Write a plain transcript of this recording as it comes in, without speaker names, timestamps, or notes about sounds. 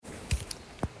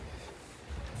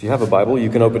If you have a Bible,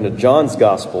 you can open to John's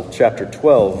Gospel, chapter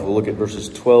 12. We'll look at verses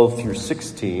 12 through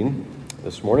 16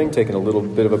 this morning, taking a little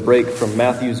bit of a break from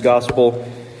Matthew's Gospel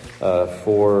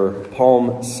for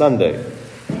Palm Sunday.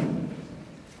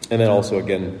 And then also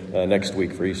again next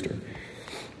week for Easter.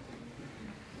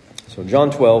 So John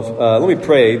 12, let me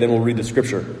pray, then we'll read the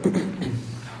scripture.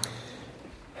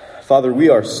 Father, we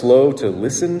are slow to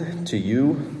listen to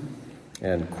you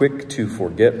and quick to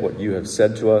forget what you have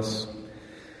said to us.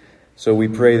 So we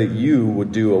pray that you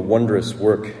would do a wondrous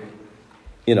work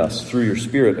in us through your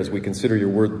Spirit as we consider your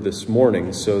word this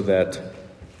morning, so that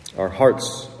our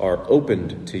hearts are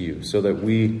opened to you, so that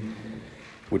we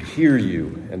would hear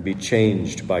you and be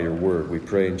changed by your word. We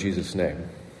pray in Jesus' name.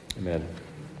 Amen.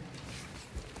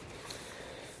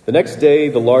 The next day,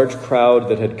 the large crowd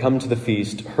that had come to the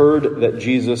feast heard that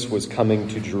Jesus was coming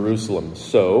to Jerusalem.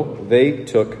 So they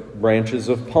took branches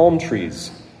of palm trees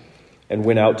and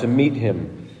went out to meet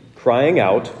him, crying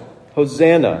out,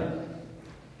 "Hosanna!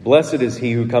 Blessed is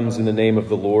he who comes in the name of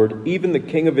the Lord, even the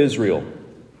King of Israel."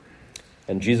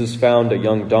 And Jesus found a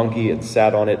young donkey and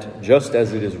sat on it, just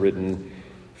as it is written,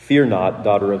 "Fear not,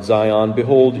 daughter of Zion.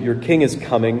 Behold, your king is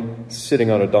coming,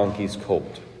 sitting on a donkey's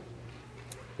colt."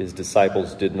 His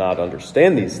disciples did not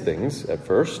understand these things at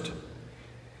first.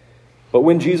 But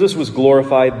when Jesus was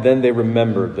glorified, then they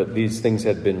remembered that these things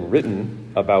had been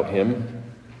written about him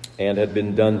and had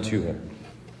been done to him.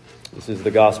 This is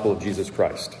the gospel of Jesus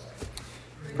Christ.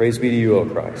 Praise be to you, O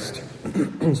Christ.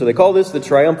 So they call this the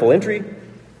triumphal entry.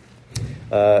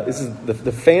 This is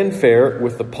the fanfare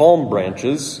with the palm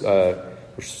branches,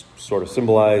 which sort of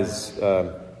symbolize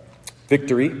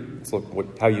victory. It's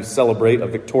how you celebrate a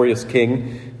victorious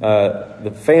king.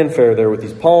 The fanfare there with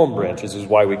these palm branches is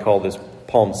why we call this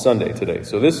Palm Sunday today.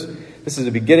 So this is the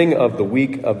beginning of the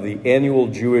week of the annual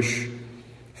Jewish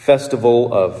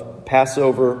festival of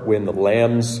Passover, when the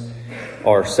lambs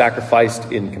are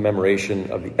sacrificed in commemoration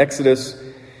of the Exodus,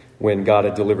 when God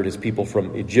had delivered his people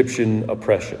from Egyptian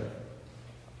oppression.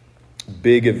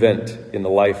 Big event in the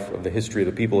life of the history of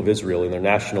the people of Israel, in their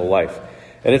national life.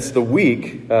 And it's the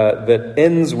week that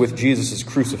ends with Jesus'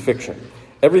 crucifixion.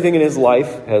 Everything in his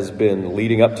life has been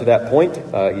leading up to that point.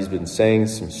 He's been saying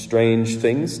some strange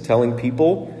things, telling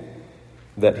people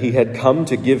that he had come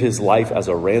to give his life as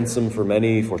a ransom for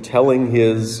many, foretelling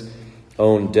his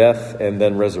own death and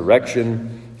then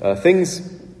resurrection. These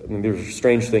are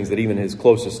strange things that even his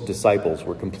closest disciples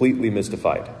were completely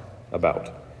mystified about.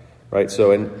 Right?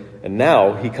 So, and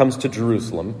now he comes to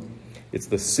Jerusalem. It's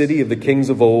the city of the kings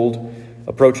of old,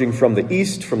 approaching from the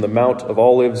east, from the Mount of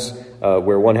Olives,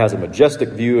 where one has a majestic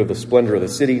view of the splendor of the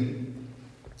city,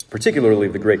 particularly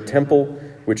the great temple,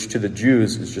 which to the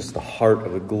Jews is just the heart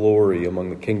of the glory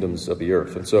among the kingdoms of the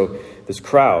earth. And so this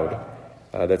crowd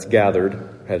that's gathered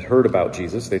had heard about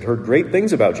Jesus. They'd heard great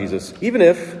things about Jesus, even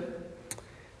if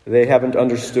they haven't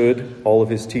understood all of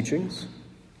his teachings.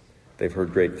 They've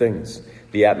heard great things.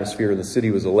 The atmosphere in the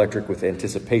city was electric with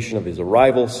anticipation of his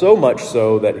arrival, so much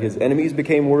so that his enemies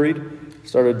became worried,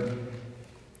 started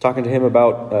talking to him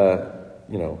about,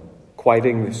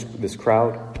 quieting this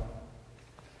crowd.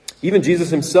 Even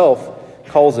Jesus himself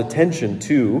calls attention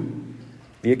to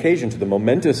the occasion, to the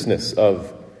momentousness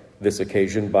of this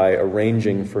occasion, by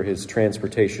arranging for his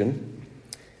transportation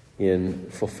in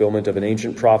fulfillment of an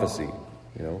ancient prophecy,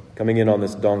 coming in on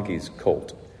this donkey's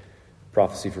colt.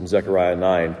 Prophecy from Zechariah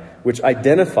 9, which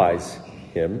identifies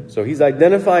him. So he's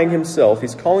identifying himself.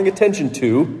 He's calling attention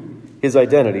to his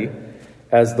identity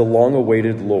as the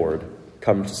long-awaited Lord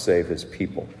come to save his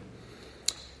people.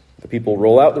 The people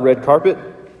roll out the red carpet,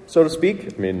 so to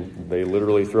speak. They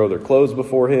literally throw their clothes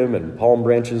before him, and palm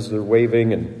branches they're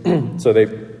waving. And so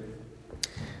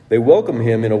they welcome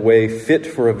him in a way fit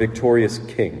for a victorious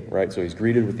king, right? So he's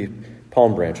greeted with the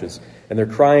palm branches, and they're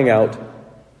crying out,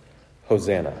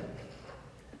 "Hosanna.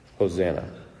 Hosanna."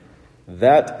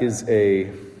 That is a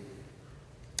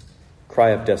cry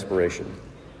of desperation.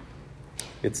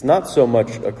 It's not so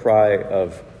much a cry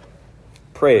of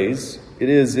praise. It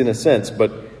is in a sense,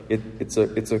 but it's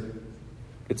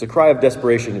a cry of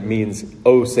desperation. It means,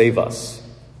 "Oh, save us."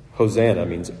 Hosanna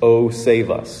means, "Oh,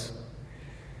 save us."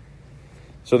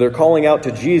 So they're calling out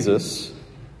to Jesus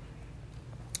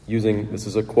this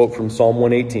is a quote from Psalm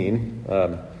 118,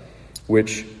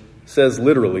 which says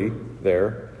literally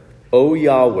there, "O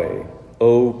Yahweh,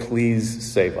 oh, please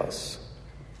save us."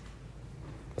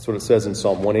 That's what it says in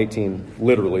Psalm 118.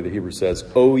 Literally, the Hebrew says,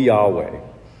 "O Yahweh,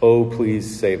 oh,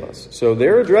 please save us." So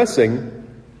they're addressing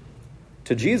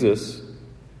to Jesus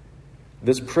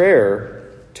this prayer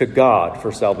to God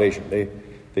for salvation.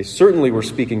 They certainly were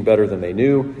speaking better than they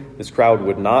knew. This crowd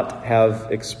would not have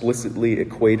explicitly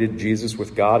equated Jesus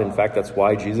with God. In fact, that's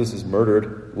why Jesus is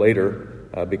murdered later,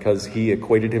 because he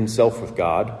equated himself with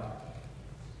God.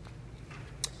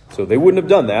 So they wouldn't have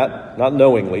done that, not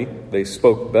knowingly. They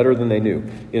spoke better than they knew.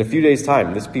 In a few days'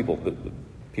 time, this people, the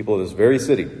people of this very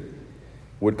city,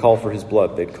 would call for his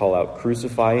blood. They'd call out,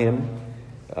 "Crucify him.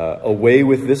 Away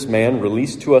with this man.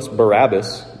 Release to us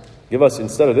Barabbas. Give us,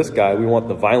 instead of this guy, we want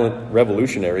the violent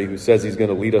revolutionary who says he's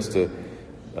going to lead us to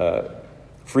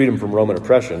freedom from Roman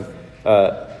oppression.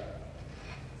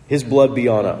 His blood be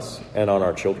on us and on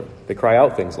our children." They cry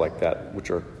out things like that, which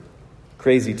are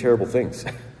crazy, terrible things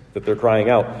that they're crying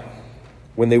out.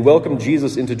 When they welcome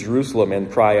Jesus into Jerusalem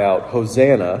and cry out,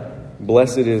 "Hosanna,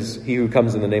 blessed is he who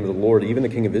comes in the name of the Lord, even the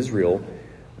King of Israel,"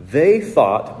 they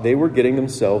thought they were getting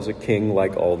themselves a king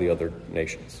like all the other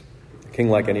nations, a king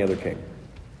like any other king.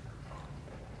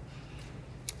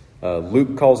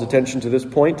 Luke calls attention to this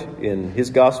point in his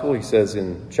gospel. He says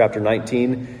in chapter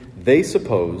 19, they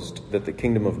supposed that the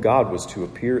kingdom of God was to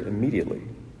appear immediately.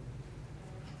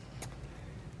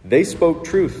 They spoke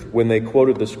truth when they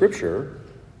quoted the scripture,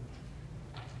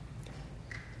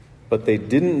 but they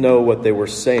didn't know what they were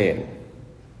saying.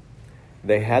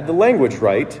 They had the language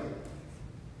right,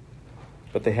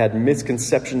 but they had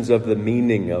misconceptions of the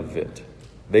meaning of it.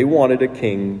 They wanted a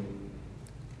king,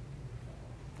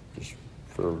 just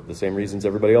for the same reasons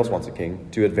everybody else wants a king,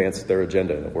 to advance their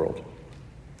agenda in the world.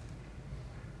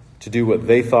 To do what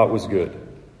they thought was good,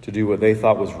 to do what they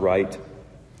thought was right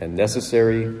and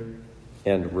necessary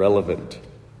and relevant.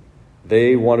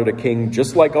 They wanted a king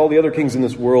just like all the other kings in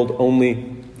this world,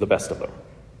 only the best of them.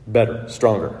 Better,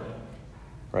 stronger,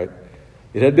 right?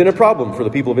 It had been a problem for the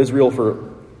people of Israel for,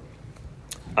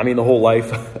 the whole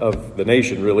life of the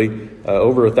nation, really,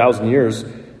 over 1,000 years.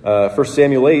 1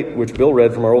 Samuel 8, which Bill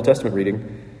read from our Old Testament reading,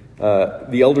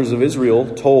 the elders of Israel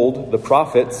told the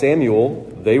prophet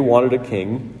Samuel they wanted a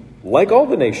king like all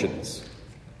the nations.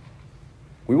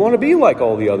 We want to be like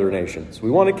all the other nations. We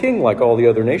want a king like all the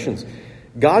other nations.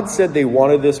 God said they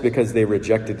wanted this because they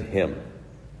rejected him.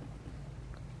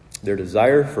 Their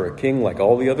desire for a king like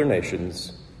all the other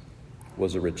nations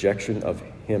was a rejection of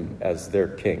him as their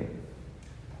king.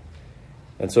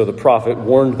 And so the prophet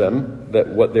warned them that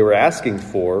what they were asking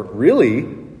for really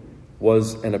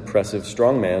was an oppressive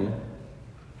strongman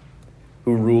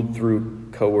who ruled through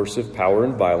coercive power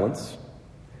and violence,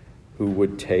 who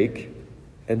would take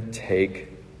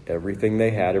everything they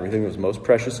had, everything that was most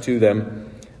precious to them,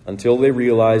 until they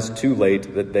realized too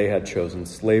late that they had chosen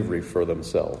slavery for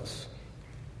themselves.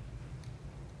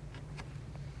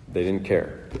 They didn't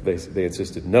care. They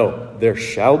insisted, "No, there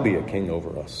shall be a king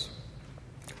over us,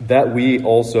 that we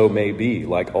also may be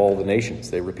like all the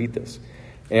nations." They repeat this.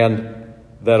 "And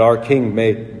that our king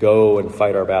may go and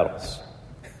fight our battles."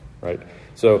 Right?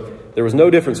 So there was no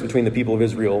difference between the people of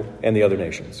Israel and the other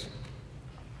nations.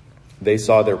 They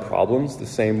saw their problems the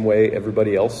same way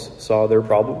everybody else saw their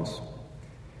problems.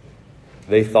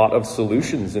 They thought of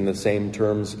solutions in the same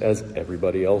terms as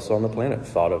everybody else on the planet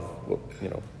thought of,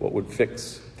 what would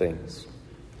fix things.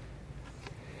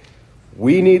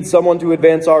 We need someone to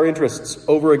advance our interests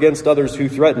over against others who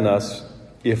threaten us.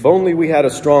 If only we had a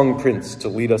strong prince to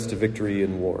lead us to victory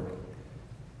in war.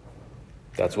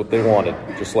 That's what they wanted,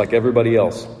 just like everybody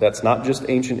else. That's not just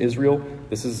ancient Israel.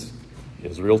 This is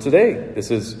Israel today. This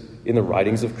is in the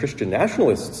writings of Christian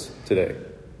nationalists today.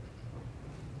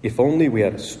 If only we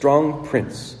had a strong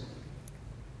prince,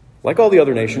 like all the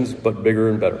other nations, but bigger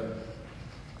and better,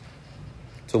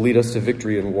 to lead us to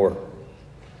victory in war.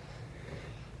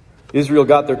 Israel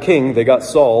got their king. They got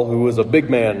Saul, who was a big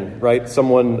man, right?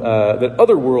 Someone that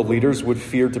other world leaders would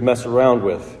fear to mess around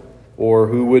with, or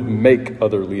who would make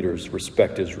other leaders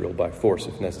respect Israel by force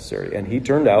if necessary. And he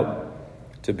turned out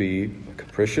to be a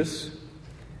capricious,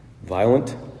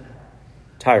 violent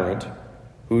tyrant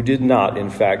who did not, in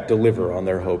fact, deliver on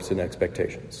their hopes and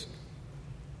expectations.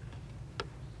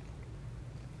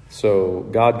 So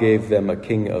God gave them a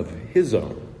king of his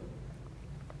own,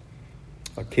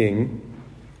 a king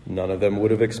none of them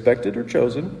would have expected or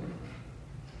chosen,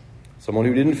 someone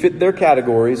who didn't fit their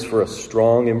categories for a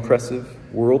strong, impressive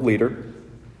world leader,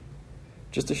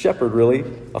 just a shepherd, really.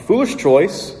 A foolish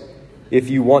choice if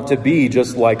you want to be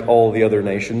just like all the other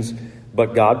nations,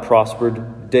 but God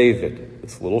prospered David,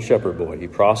 this little shepherd boy. He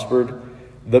prospered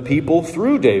the people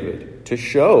through David to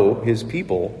show his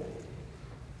people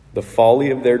the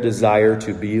folly of their desire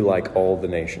to be like all the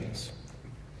nations.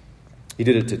 He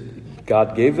did it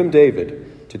God gave them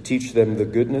David to teach them the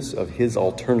goodness of his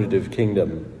alternative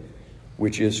kingdom,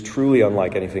 which is truly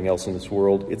unlike anything else in this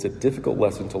world. It's a difficult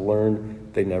lesson to learn.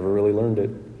 They never really learned it.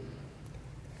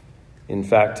 In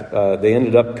fact, they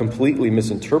ended up completely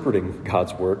misinterpreting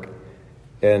God's work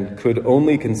and could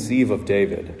only conceive of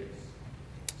David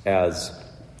as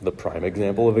the prime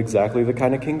example of exactly the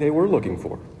kind of king they were looking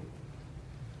for.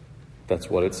 That's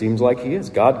what it seems like he is.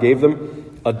 God gave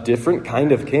them a different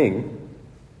kind of king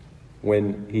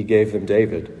when he gave them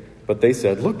David. But they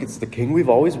said, look, it's the king we've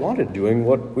always wanted, doing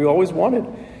what we always wanted.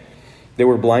 They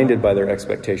were blinded by their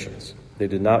expectations. They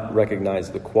did not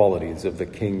recognize the qualities of the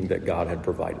king that God had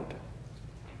provided.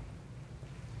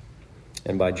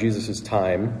 And by Jesus'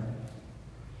 time,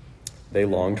 they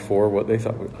longed for what they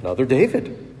thought, another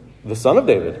David, the son of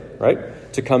David,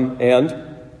 right? To come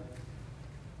and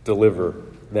deliver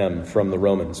them from the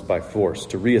Romans by force,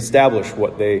 to reestablish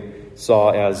what they saw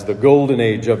as the golden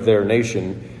age of their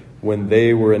nation when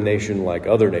they were a nation like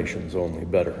other nations, only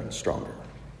better and stronger.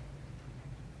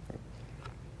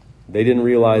 They didn't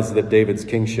realize that David's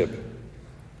kingship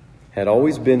had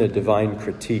always been a divine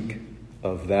critique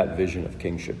of that vision of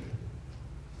kingship.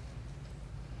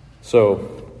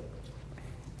 So,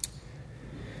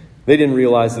 they didn't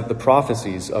realize that the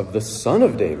prophecies of the Son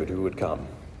of David who would come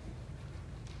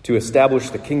to establish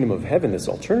the kingdom of heaven, this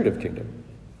alternative kingdom,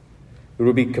 it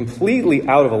would be completely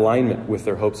out of alignment with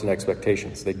their hopes and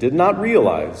expectations. They did not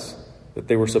realize that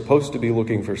they were supposed to be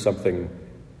looking for something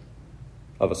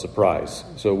of a surprise.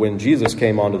 So when Jesus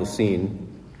came onto the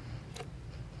scene,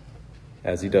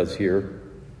 as he does here,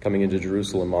 coming into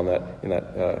Jerusalem in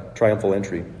that triumphal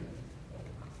entry,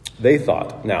 they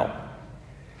thought, now,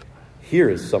 here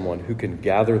is someone who can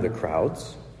gather the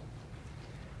crowds,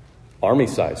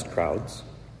 army-sized crowds,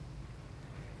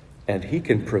 and he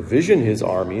can provision his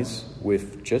armies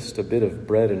with just a bit of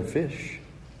bread and fish.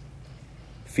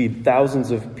 Feed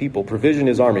thousands of people, provision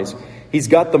his armies. He's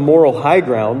got the moral high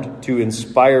ground to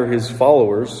inspire his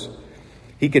followers.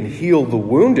 He can heal the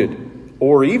wounded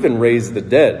or even raise the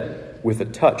dead with a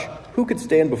touch. Who could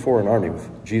stand before an army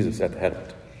with Jesus at the head of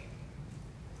it?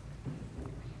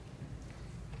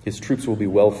 His troops will be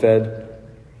well fed,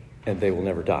 and they will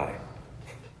never die.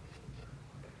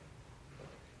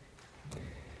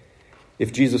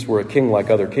 If Jesus were a king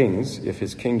like other kings, if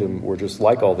his kingdom were just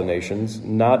like all the nations,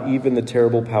 not even the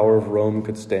terrible power of Rome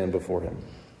could stand before him.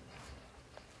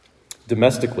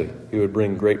 Domestically, he would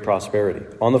bring great prosperity.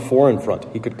 On the foreign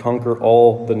front, he could conquer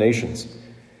all the nations.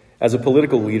 As a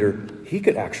political leader, he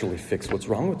could actually fix what's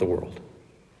wrong with the world.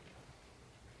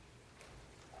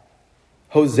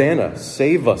 Hosanna,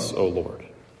 save us, O Lord.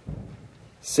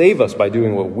 Save us by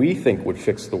doing what we think would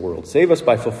fix the world. Save us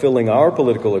by fulfilling our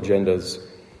political agendas,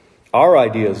 our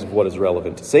ideas of what is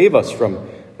relevant. Save us from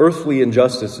earthly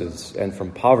injustices and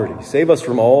from poverty. Save us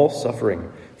from all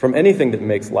suffering, from anything that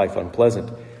makes life unpleasant.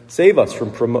 Save us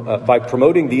by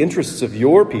promoting the interests of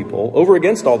your people over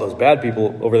against all those bad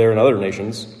people over there in other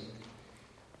nations.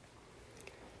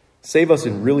 Save us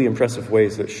in really impressive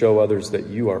ways that show others that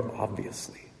you are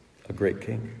obviously a great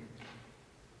king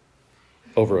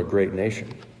over a great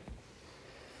nation.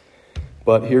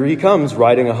 But here he comes,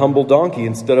 riding a humble donkey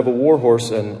instead of a war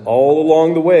horse, and all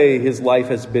along the way, his life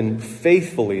has been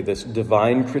faithfully this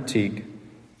divine critique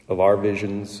of our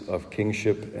visions of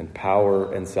kingship and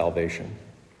power and salvation.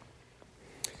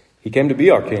 He came to be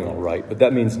our king, all right, but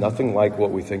that means nothing like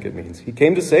what we think it means. He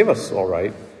came to save us, all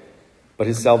right, but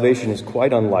his salvation is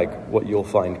quite unlike what you'll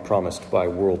find promised by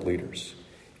world leaders.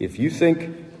 If you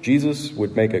think Jesus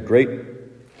would make a great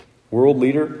world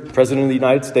leader, president of the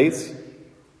United States,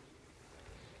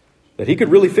 that he could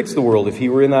really fix the world if he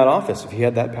were in that office, if he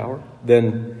had that power,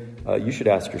 then you should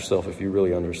ask yourself if you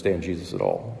really understand Jesus at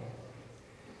all.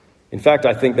 In fact,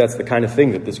 I think that's the kind of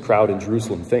thing that this crowd in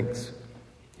Jerusalem thinks.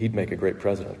 He'd make a great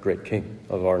president, a great king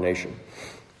of our nation.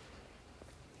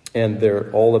 And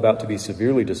they're all about to be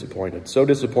severely disappointed, so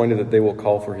disappointed that they will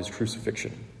call for his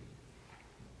crucifixion.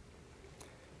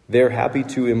 They're happy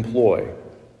to employ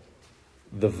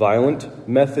the violent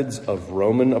methods of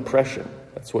Roman oppression.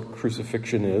 That's what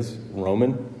crucifixion is,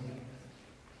 Roman,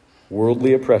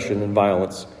 worldly oppression and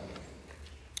violence,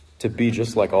 to be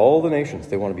just like all the nations.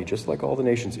 They want to be just like all the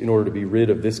nations in order to be rid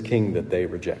of this king that they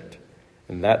reject.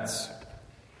 And that's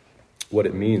what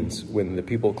it means when the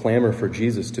people clamor for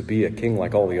Jesus to be a king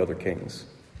like all the other kings.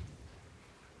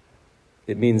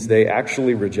 It means they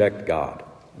actually reject God.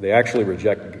 They actually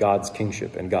reject God's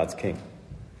kingship and God's king.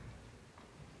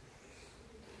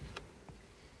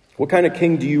 What kind of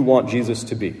king do you want Jesus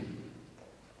to be?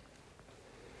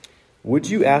 Would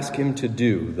you ask him to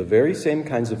do the very same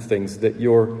kinds of things that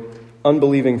your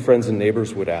unbelieving friends and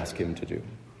neighbors would ask him to do?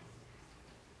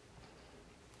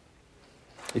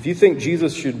 If you think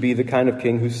Jesus should be the kind of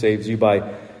king who saves you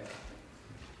by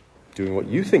doing what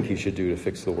you think he should do to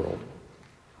fix the world,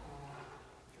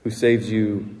 who saves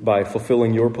you by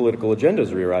fulfilling your political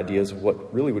agendas or your ideas of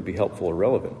what really would be helpful or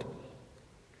relevant.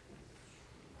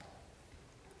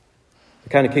 The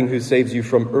kind of king who saves you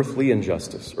from earthly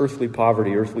injustice, earthly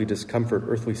poverty, earthly discomfort,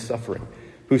 earthly suffering,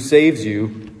 who saves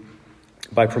you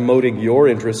by promoting your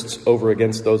interests over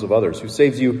against those of others, who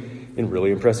saves you in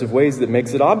really impressive ways that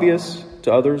makes it obvious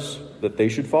to others that they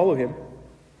should follow him.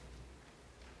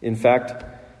 In fact,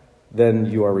 then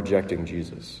you are rejecting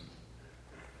Jesus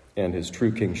and his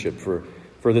true kingship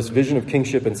for this vision of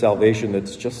kingship and salvation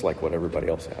that's just like what everybody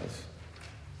else has.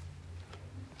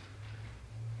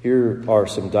 Here are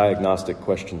some diagnostic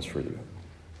questions for you.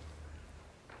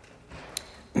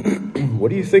 What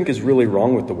do you think is really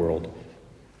wrong with the world?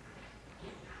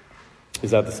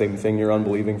 Is that the same thing your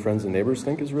unbelieving friends and neighbors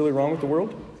think is really wrong with the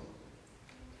world?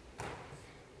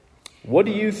 What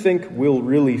do you think will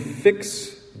really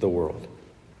fix the world?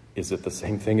 Is it the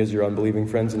same thing as your unbelieving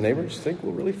friends and neighbors think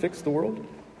will really fix the world?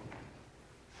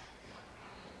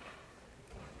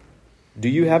 Do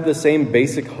you have the same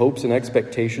basic hopes and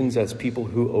expectations as people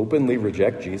who openly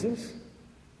reject Jesus?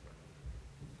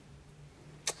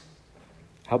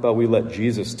 How about we let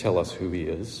Jesus tell us who he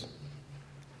is,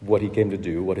 what he came to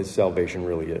do, what his salvation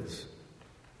really is?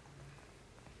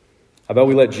 How about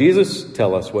we let Jesus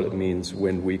tell us what it means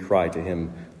when we cry to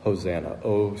him, Hosanna,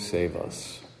 oh, save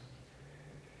us.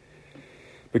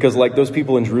 Because like those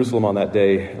people in Jerusalem on that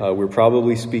day, we're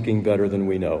probably speaking better than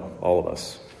we know, all of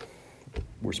us.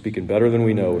 We're speaking better than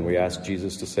we know when we ask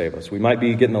Jesus to save us. We might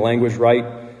be getting the language right,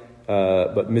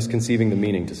 but misconceiving the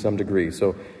meaning to some degree.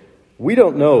 So we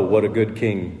don't know what a good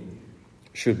king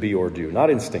should be or do, not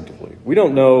instinctively. We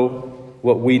don't know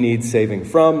what we need saving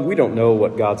from. We don't know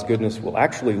what God's goodness will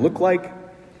actually look like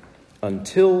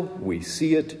until we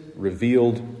see it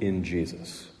revealed in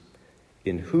Jesus,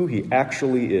 in who he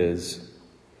actually is,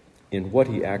 in what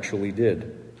he actually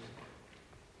did.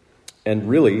 And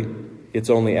really, it's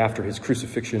only after his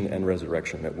crucifixion and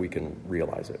resurrection that we can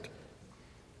realize it.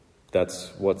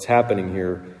 That's what's happening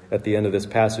here at the end of this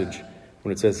passage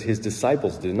when it says his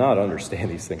disciples did not understand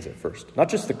these things at first. Not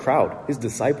just the crowd. His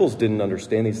disciples didn't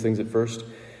understand these things at first.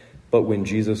 But when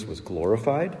Jesus was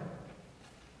glorified,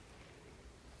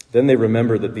 then they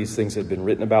remembered that these things had been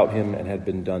written about him and had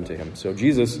been done to him. So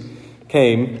Jesus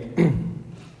came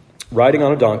riding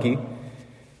on a donkey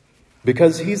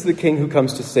because he's the king who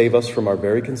comes to save us from our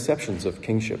very conceptions of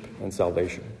kingship and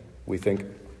salvation. We think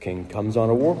king comes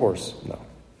on a war horse. No.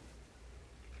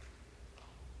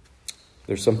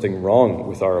 There's something wrong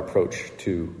with our approach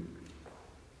to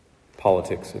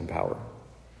politics and power.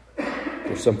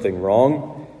 There's something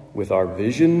wrong with our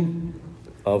vision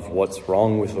of what's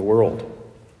wrong with the world.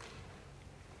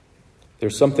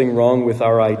 There's something wrong with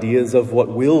our ideas of what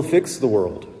will fix the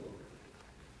world.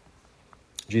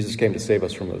 Jesus came to save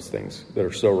us from those things that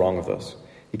are so wrong with us.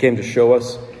 He came to show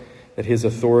us that his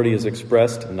authority is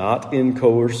expressed not in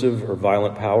coercive or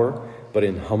violent power, but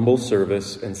in humble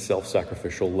service and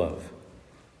self-sacrificial love.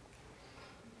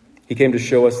 He came to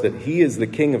show us that he is the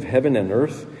King of heaven and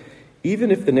earth, even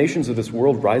if the nations of this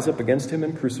world rise up against him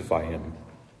and crucify him.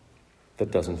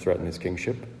 That doesn't threaten his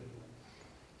kingship.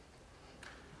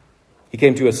 He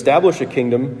came to establish a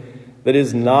kingdom that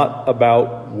is not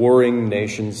about warring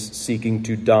nations seeking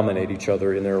to dominate each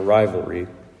other in their rivalry.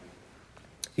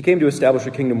 He came to establish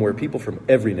a kingdom where people from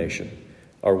every nation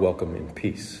are welcome in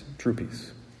peace, true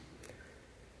peace.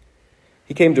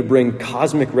 He came to bring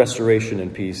cosmic restoration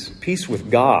and peace with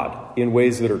God in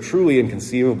ways that are truly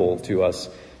inconceivable to us,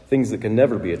 things that can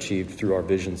never be achieved through our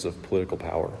visions of political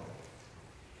power.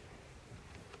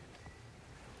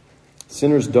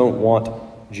 Sinners don't want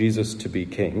Jesus to be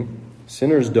king.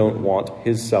 Sinners don't want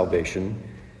his salvation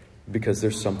because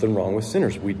there's something wrong with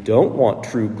sinners. We don't want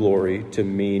true glory to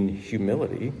mean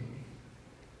humility.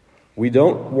 We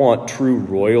don't want true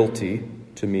royalty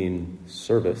to mean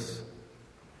service.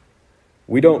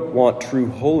 We don't want true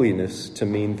holiness to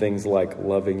mean things like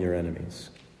loving your enemies.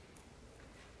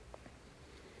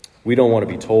 We don't want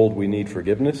to be told we need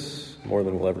forgiveness more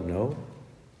than we'll ever know.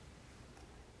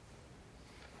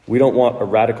 We don't want a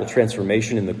radical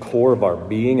transformation in the core of our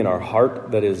being and our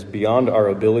heart that is beyond our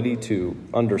ability to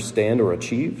understand or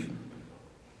achieve.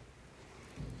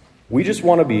 We just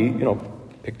want to be,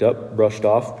 picked up, brushed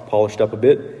off, polished up a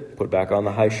bit, put back on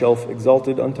the high shelf,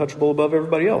 exalted, untouchable above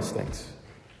everybody else things.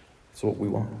 That's what we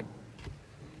want.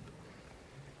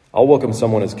 I'll welcome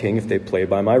someone as king if they play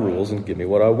by my rules and give me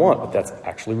what I want, but that's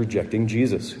actually rejecting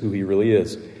Jesus, who he really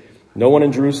is. No one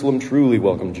in Jerusalem truly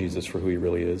welcomed Jesus for who he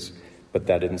really is, but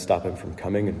that didn't stop him from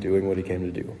coming and doing what he came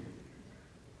to do.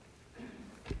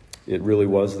 It really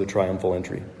was the triumphal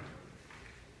entry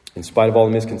In spite of all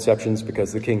the misconceptions,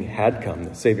 because the king had come,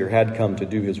 the Savior had come to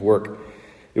do his work,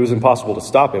 it was impossible to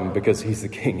stop him because he's the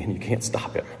king and you can't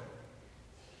stop him.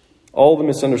 All the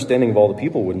misunderstanding of all the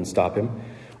people wouldn't stop him.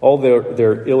 All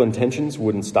their ill intentions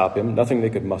wouldn't stop him. Nothing they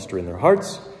could muster in their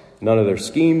hearts, none of their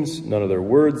schemes, none of their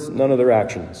words, none of their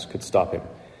actions could stop him.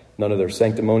 None of their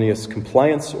sanctimonious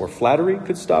compliance or flattery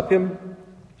could stop him.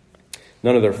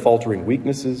 None of their faltering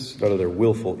weaknesses, none of their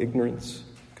willful ignorance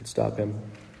could stop him.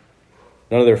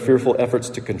 None of their fearful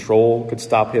efforts to control could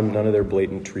stop him. None of their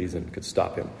blatant treason could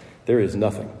stop him. There is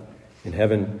nothing in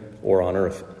heaven or on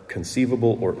earth,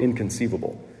 conceivable or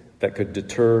inconceivable, that could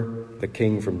deter the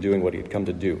king from doing what he had come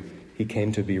to do. He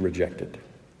came to be rejected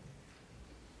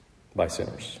by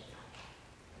sinners.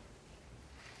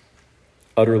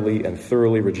 Utterly and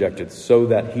thoroughly rejected, so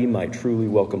that he might truly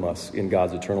welcome us in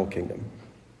God's eternal kingdom.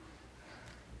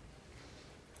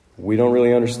 We don't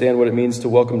really understand what it means to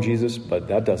welcome Jesus, but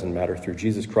that doesn't matter. Through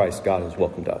Jesus Christ, God has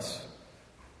welcomed us.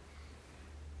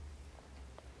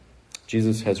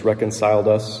 Jesus has reconciled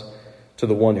us to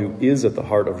the one who is at the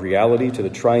heart of reality, to the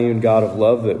triune God of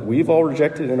love that we've all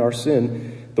rejected in our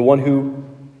sin, the one who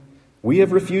we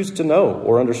have refused to know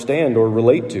or understand or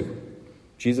relate to.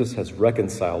 Jesus has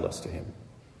reconciled us to him.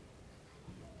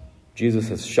 Jesus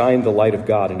has shined the light of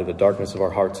God into the darkness of our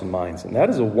hearts and minds, and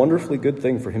that is a wonderfully good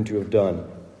thing for him to have done.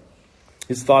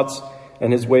 His thoughts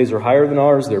and his ways are higher than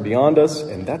ours. They're beyond us,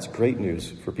 and that's great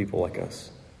news for people like us.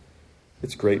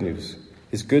 It's great news.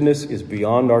 His goodness is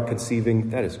beyond our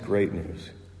conceiving. That is great news.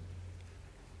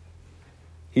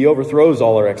 He overthrows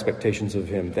all our expectations of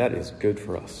him. That is good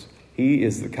for us. He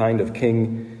is the kind of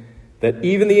king that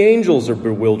even the angels are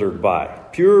bewildered by.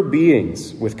 Pure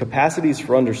beings with capacities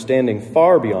for understanding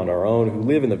far beyond our own, who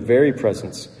live in the very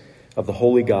presence of the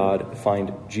holy God,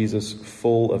 find Jesus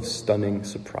full of stunning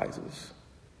surprises.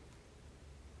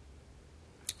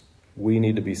 We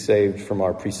need to be saved from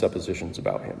our presuppositions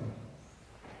about him.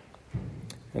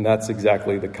 And that's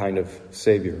exactly the kind of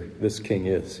Savior this king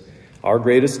is. Our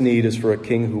greatest need is for a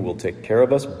king who will take care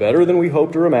of us better than we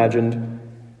hoped or imagined,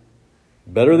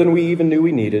 better than we even knew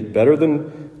we needed, better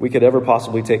than we could ever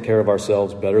possibly take care of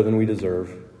ourselves, better than we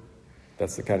deserve.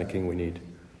 That's the kind of king we need.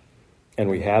 And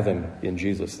we have him in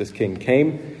Jesus. This king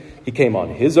came. He came on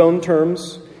his own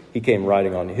terms. He came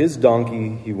riding on his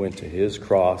donkey. He went to his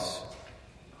cross.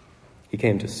 He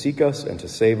came to seek us and to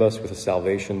save us with a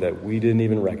salvation that we didn't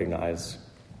even recognize.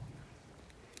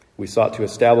 We sought to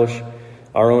establish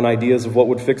our own ideas of what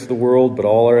would fix the world, but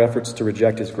all our efforts to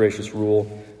reject his gracious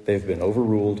rule, they've been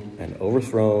overruled and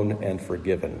overthrown and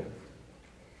forgiven.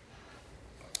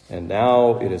 And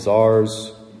now it is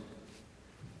ours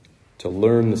to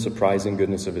learn the surprising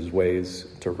goodness of his ways,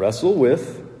 to wrestle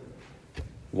with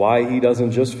why he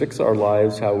doesn't just fix our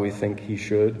lives how we think he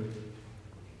should,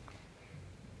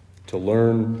 to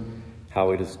learn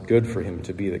how it is good for him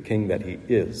to be the king that he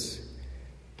is,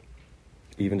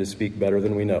 even to speak better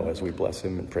than we know as we bless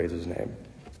him and praise his name.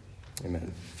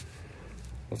 Amen.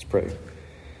 Let's pray.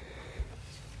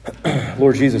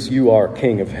 Lord Jesus, you are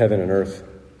King of heaven and earth.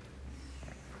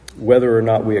 Whether or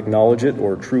not we acknowledge it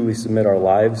or truly submit our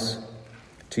lives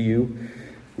to you,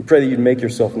 we pray that you'd make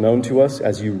yourself known to us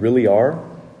as you really are.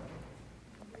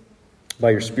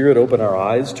 By your Spirit, open our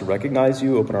eyes to recognize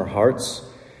you, open our hearts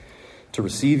to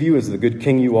receive you as the good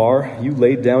King you are. You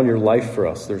laid down your life for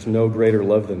us. There's no greater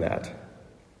love than that.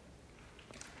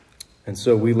 And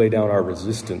so we lay down our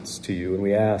resistance to you, and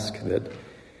we ask that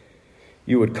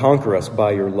you would conquer us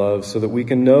by your love so that we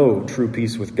can know true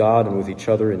peace with God and with each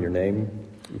other in your name.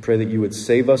 We pray that you would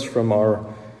save us from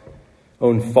our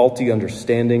own faulty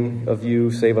understanding of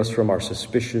you, save us from our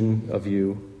suspicion of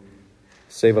you,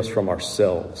 save us from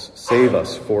ourselves, save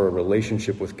us for a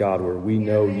relationship with God where we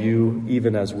know you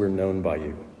even as we're known by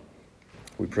you.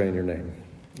 We pray in your name.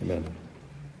 Amen.